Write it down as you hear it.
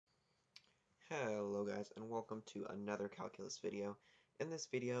guys, and welcome to another calculus video. In this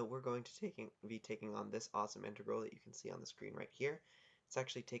video, we're going to be taking on this awesome integral that you can see on the screen right here. It's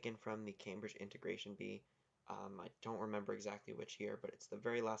actually taken from the Cambridge Integration Bee. I don't remember exactly which year, but it's the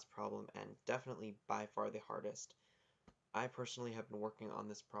very last problem and definitely by far the hardest. I personally have been working on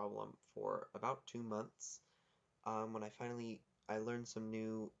this problem for about 2 months. When I learned some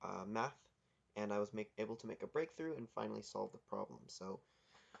new math, and I was able to make a breakthrough and finally solve the problem. So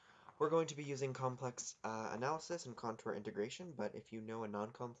we're going to be using complex analysis and contour integration, but if you know a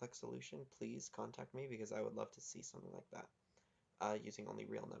non-complex solution, please contact me because I would love to see something like that using only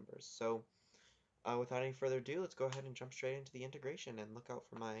real numbers. So without any further ado, let's go ahead and jump straight into the integration and look out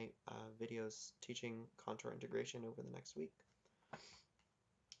for my videos teaching contour integration over the next week.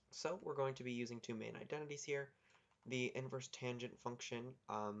 So we're going to be using two main identities here. The inverse tangent function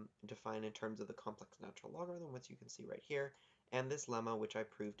defined in terms of the complex natural logarithm, which you can see right here, and this lemma, which I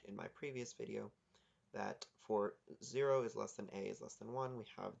proved in my previous video, that for 0 is less than a is less than 1, we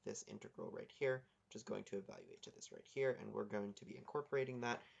have this integral right here, which is going to evaluate to this right here, and we're going to be incorporating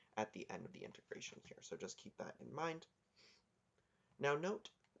that at the end of the integration here. So just keep that in mind. Now note,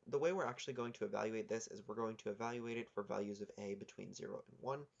 the way we're actually going to evaluate this is we're going to evaluate it for values of a between 0 and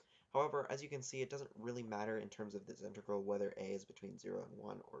 1. However, as you can see, it doesn't really matter in terms of this integral whether a is between 0 and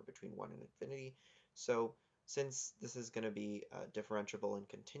 1 or between 1 and infinity. So since this is going to be differentiable and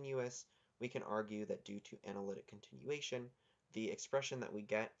continuous, we can argue that due to analytic continuation, the expression that we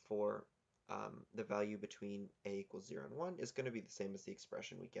get for the value between a equals 0 and 1 is going to be the same as the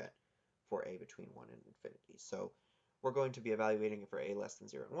expression we get for a between 1 and infinity. So we're going to be evaluating it for a less than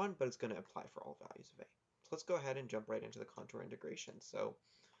 0 and 1, but it's going to apply for all values of a. So let's go ahead and jump right into the contour integration. So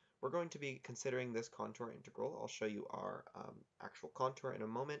we're going to be considering this contour integral. I'll show you our actual contour in a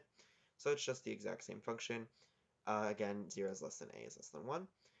moment. So it's just the exact same function. Again, 0 is less than a is less than 1.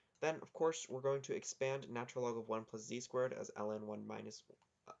 Then, of course, we're going to expand natural log of 1 plus z squared as ln1 minus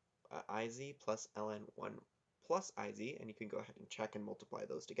iz plus ln1 plus iz, and you can go ahead and check and multiply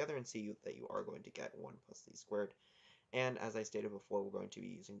those together and see that you are going to get 1 plus z squared. And as I stated before, we're going to be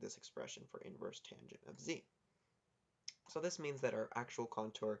using this expression for inverse tangent of z. So this means that our actual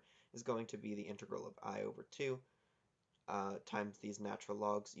contour is going to be the integral of I over 2 times these natural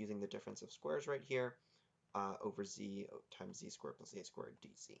logs using the difference of squares right here over z times z squared plus a squared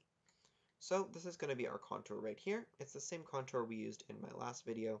dz. So this is going to be our contour right here. It's the same contour we used in my last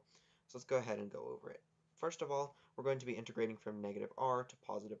video, so let's go ahead and go over it. First of all, we're going to be integrating from negative r to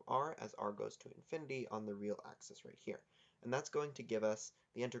positive r as r goes to infinity on the real axis right here. And that's going to give us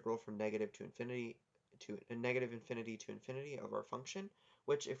the integral from negative infinity to infinity of our function,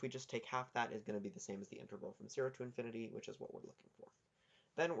 which if we just take half that is going to be the same as the integral from 0 to infinity, which is what we're looking for.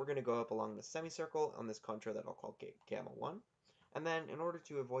 Then we're going to go up along the semicircle on this contour that I'll call gamma 1. And then in order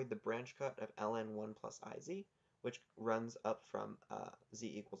to avoid the branch cut of ln1 plus iz, which runs up from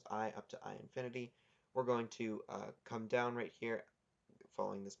z equals I up to I infinity, we're going to come down right here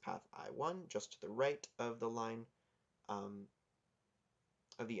following this path I1 just to the right of the line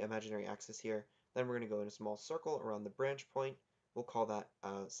of the imaginary axis here. Then we're going to go in a small circle around the branch point. We'll call that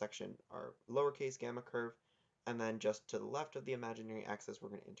section our lowercase gamma curve. And then just to the left of the imaginary axis, we're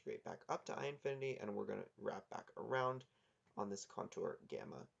going to integrate back up to I infinity, and we're going to wrap back around on this contour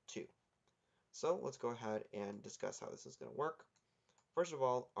gamma 2. So let's go ahead and discuss how this is going to work. First of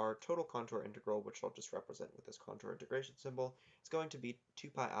all, our total contour integral, which I'll just represent with this contour integration symbol, is going to be 2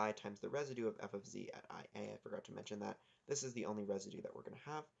 pi I times the residue of f of z at IA. I forgot to mention that. This is the only residue that we're going to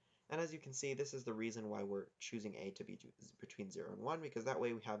have. And as you can see, this is the reason why we're choosing a to be between 0 and 1, because that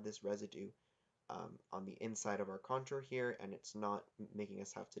way we have this residue on the inside of our contour here, and it's not making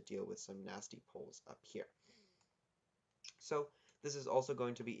us have to deal with some nasty poles up here. So this is also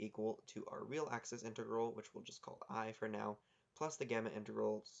going to be equal to our real axis integral, which we'll just call I for now, plus the gamma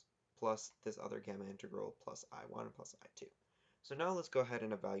integrals, plus this other gamma integral, plus I1 plus I2. So now let's go ahead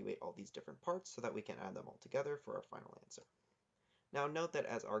and evaluate all these different parts so that we can add them all together for our final answer. Now note that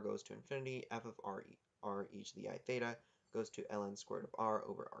as r goes to infinity, f of r e to the I theta goes to ln squared of r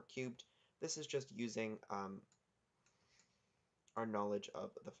over r cubed. This is just using our knowledge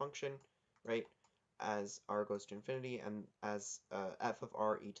of the function, right? As r goes to infinity, and as f of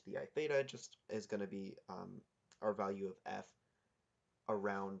r e to the I theta just is going to be our value of f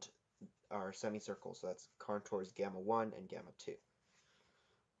around our semicircle, so that's contours gamma 1 and gamma 2.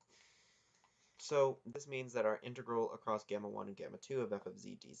 So this means that our integral across gamma 1 and gamma 2 of f of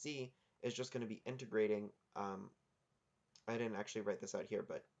z dz is just going to be integrating, I didn't actually write this out here,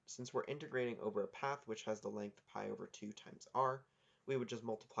 but since we're integrating over a path which has the length pi over 2 times r, we would just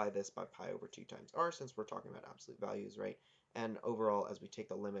multiply this by pi over 2 times r since we're talking about absolute values, right? And overall, as we take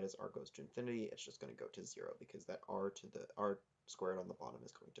the limit as r goes to infinity, it's just going to go to 0 because that r squared on the bottom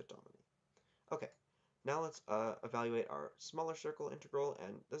is going to dominate. Okay, now let's evaluate our smaller circle integral,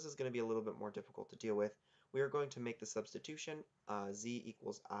 and this is going to be a little bit more difficult to deal with. We are going to make the substitution z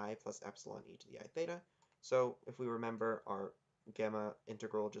equals I plus epsilon e to the I theta. So if we remember, our gamma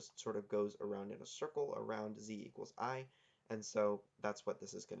integral just sort of goes around in a circle around z equals I, and so that's what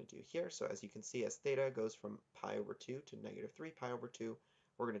this is going to do here. So as you can see, as theta goes from pi over 2 to negative 3 pi over 2,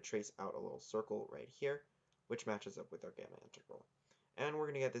 we're going to trace out a little circle right here, which matches up with our gamma integral. And we're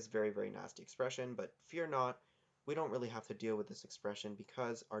going to get this very, very nasty expression, but fear not, we don't really have to deal with this expression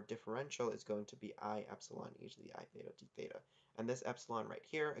because our differential is going to be I epsilon e to the I theta d theta. And this epsilon right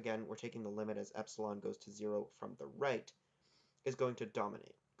here, again, we're taking the limit as epsilon goes to 0 from the right, is going to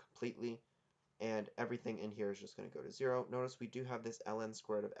dominate completely, and everything in here is just going to go to 0. Notice we do have this ln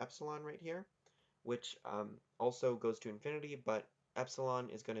squared of epsilon right here, which also goes to infinity, but epsilon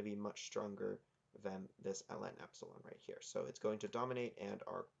is going to be much stronger than this ln epsilon right here. So it's going to dominate, and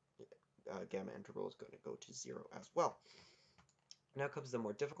our gamma integral is going to go to 0 as well. Now comes the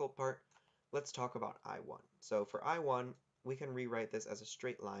more difficult part. Let's talk about I1. So for I1, we can rewrite this as a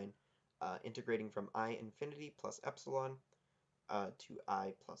straight line, integrating from I infinity plus epsilon to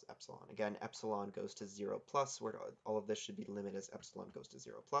I plus epsilon. Again, epsilon goes to 0 plus, where all of this should be limit as epsilon goes to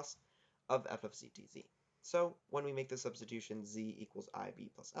 0 plus, of f of z dz. So when we make the substitution z equals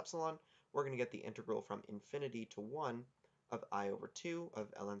ib plus epsilon, we're going to get the integral from infinity to 1 of I over 2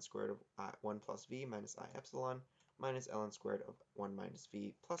 of ln squared of 1 plus v minus I epsilon minus ln squared of 1 minus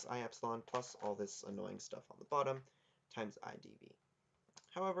v plus I epsilon plus all this annoying stuff on the bottom times I dv.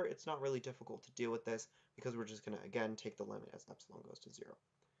 However, it's not really difficult to deal with this because we're just going to, again, take the limit as epsilon goes to 0.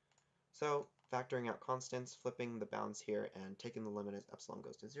 So factoring out constants, flipping the bounds here, and taking the limit as epsilon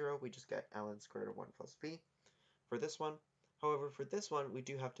goes to 0, we just get ln squared of 1 plus v for this one. However, for this one, we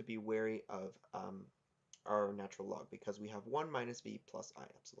do have to be wary of our natural log because we have 1 minus v plus I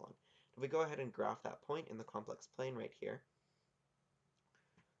epsilon. If we go ahead and graph that point in the complex plane right here,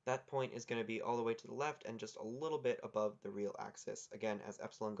 that point is going to be all the way to the left and just a little bit above the real axis. Again, as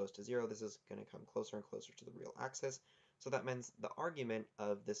epsilon goes to 0, this is going to come closer and closer to the real axis. So that means the argument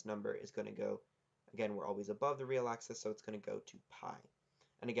of this number is going to go, again, we're always above the real axis, so it's going to go to pi.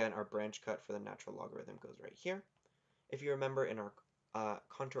 And again, our branch cut for the natural logarithm goes right here. If you remember, in our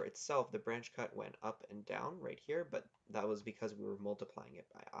contour itself, the branch cut went up and down right here, but that was because we were multiplying it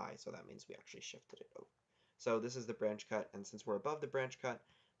by I, so that means we actually shifted it over. So this is the branch cut, and since we're above the branch cut,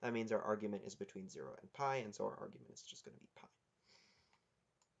 that means our argument is between 0 and pi, and so our argument is just going to be pi.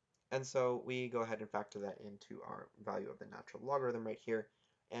 And so we go ahead and factor that into our value of the natural logarithm right here,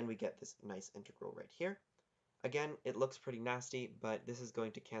 and we get this nice integral right here. Again, it looks pretty nasty, but this is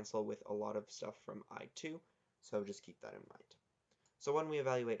going to cancel with a lot of stuff from I2, so just keep that in mind. So when we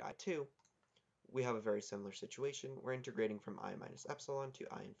evaluate I2, we have a very similar situation. We're integrating from I minus epsilon to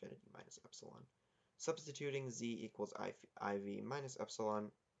I infinity minus epsilon. Substituting z equals iv minus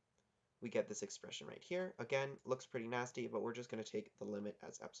epsilon, we get this expression right here. Again, looks pretty nasty, but we're just going to take the limit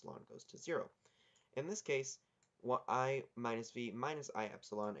as epsilon goes to 0. In this case, I minus v minus I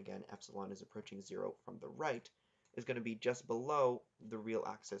epsilon, again, epsilon is approaching 0 from the right, is going to be just below the real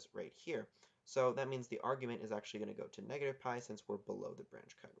axis right here. So that means the argument is actually going to go to negative pi since we're below the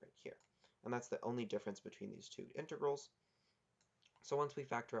branch cut right here. And that's the only difference between these two integrals. So once we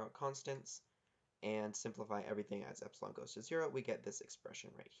factor out constants and simplify everything as epsilon goes to 0, we get this expression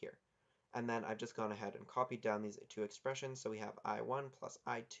right here. And then I've just gone ahead and copied down these two expressions. So we have I1 plus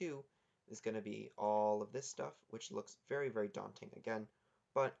I2 is going to be all of this stuff, which looks very, very daunting again.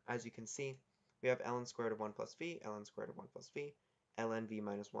 But as you can see, we have ln squared of 1 plus v, ln squared of 1 plus v, ln v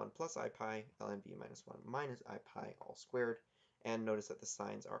minus 1 plus I pi, ln v minus 1 minus I pi all squared. And notice that the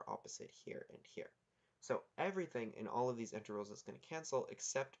signs are opposite here and here. So everything in all of these integrals is going to cancel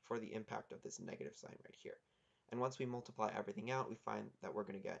except for the impact of this negative sign right here. And once we multiply everything out, we find that we're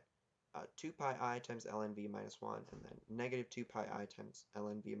going to get 2 pi I times ln v minus 1, and then negative 2 pi I times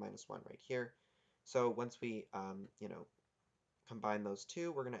ln v minus 1 right here. So once we, combine those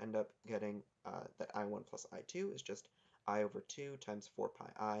two, we're going to end up getting that I1 plus I2 is just I over 2 times 4 pi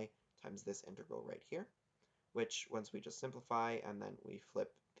I times this integral right here, which once we just simplify and then we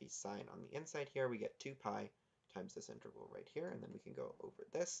flip the sign on the inside here, we get 2 pi times this integral right here, and then we can go over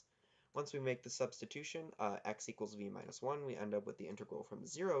this. Once we make the substitution, x equals v minus 1, we end up with the integral from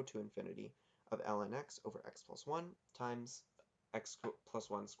 0 to infinity of ln x over x plus 1 times x plus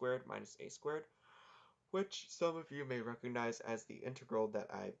 1 squared minus a squared, which some of you may recognize as the integral that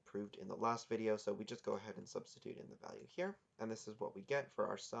I proved in the last video, so we just go ahead and substitute in the value here, and this is what we get for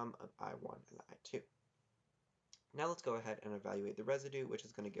our sum of I1 and I2. Now let's go ahead and evaluate the residue, which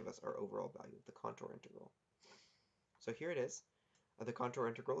is going to give us our overall value of the contour integral. So here it is. The contour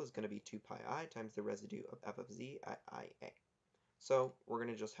integral is going to be 2 pi I times the residue of f of z at IA. So we're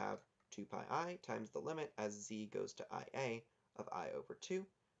going to just have 2 pi I times the limit as z goes to IA of I over 2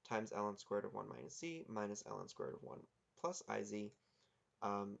 times ln squared of 1 minus z minus ln squared of 1 plus iz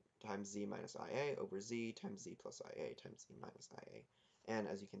times z minus IA over z times z plus IA times z minus IA. And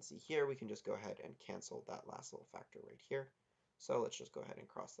as you can see here, we can just go ahead and cancel that last little factor right here. So let's just go ahead and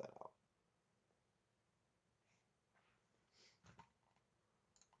cross that out.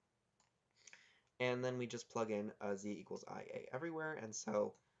 And then we just plug in z equals IA everywhere, and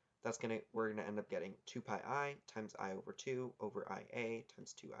so we're gonna end up getting 2 pi I times I over 2 over IA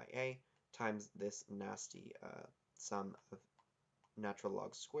times 2IA times this nasty sum of natural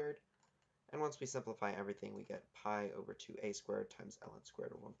logs squared. And once we simplify everything, we get pi over 2a squared times ln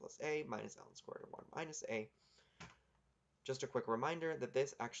squared of 1 plus a minus ln squared of 1 minus a. Just a quick reminder that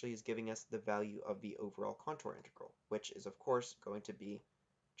this actually is giving us the value of the overall contour integral, which is of course going to be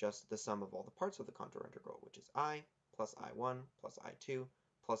just the sum of all the parts of the contour integral, which is I plus I1 plus I2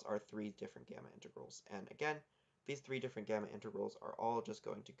 plus our 3 different gamma integrals. And again, these 3 different gamma integrals are all just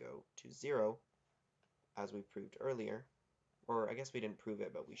going to go to 0, as we proved earlier. Or I guess we didn't prove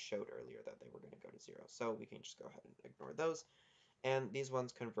it, but we showed earlier that they were going to go to 0. So we can just go ahead and ignore those. And these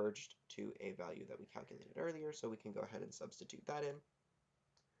ones converged to a value that we calculated earlier, so we can go ahead and substitute that in.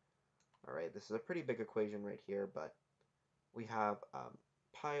 All right, this is a pretty big equation right here, but we have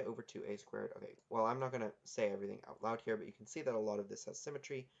pi over 2a squared. Okay, well, I'm not going to say everything out loud here, but you can see that a lot of this has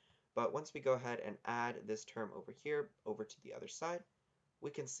symmetry. But once we go ahead and add this term over here over to the other side, we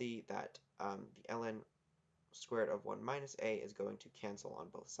can see that the ln squared of 1 minus a is going to cancel on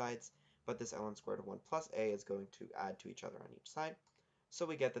both sides, but this ln squared of 1 plus a is going to add to each other on each side. So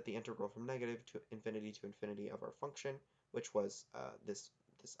we get that the integral from negative to infinity of our function, which was this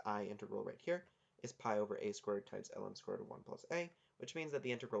I integral right here, is pi over a squared times ln squared of 1 plus a, which means that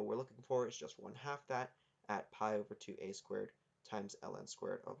the integral we're looking for is just 1/2 that at pi over 2a squared times ln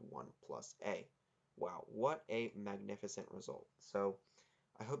squared of 1 plus a. Wow, what a magnificent result. So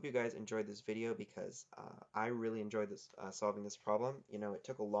I hope you guys enjoyed this video because I really enjoyed solving this problem. You know, it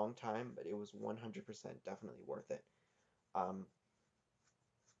took a long time, but it was 100% definitely worth it. Um,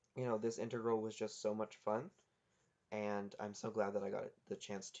 you know, this integral was just so much fun, and I'm so glad that I got the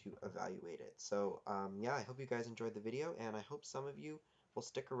chance to evaluate it. So yeah, I hope you guys enjoyed the video, and I hope some of you will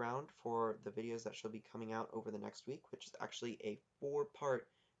stick around for the videos that shall be coming out over the next week, which is actually a 4-part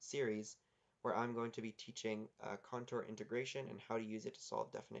series where I'm going to be teaching contour integration and how to use it to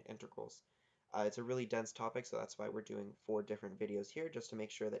solve definite integrals. It's a really dense topic, so that's why we're doing 4 different videos here, just to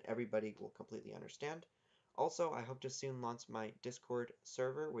make sure that everybody will completely understand. Also, I hope to soon launch my Discord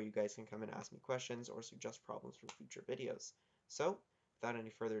server where you guys can come and ask me questions or suggest problems for future videos. So, without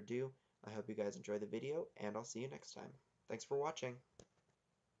any further ado, I hope you guys enjoy the video, and I'll see you next time. Thanks for watching!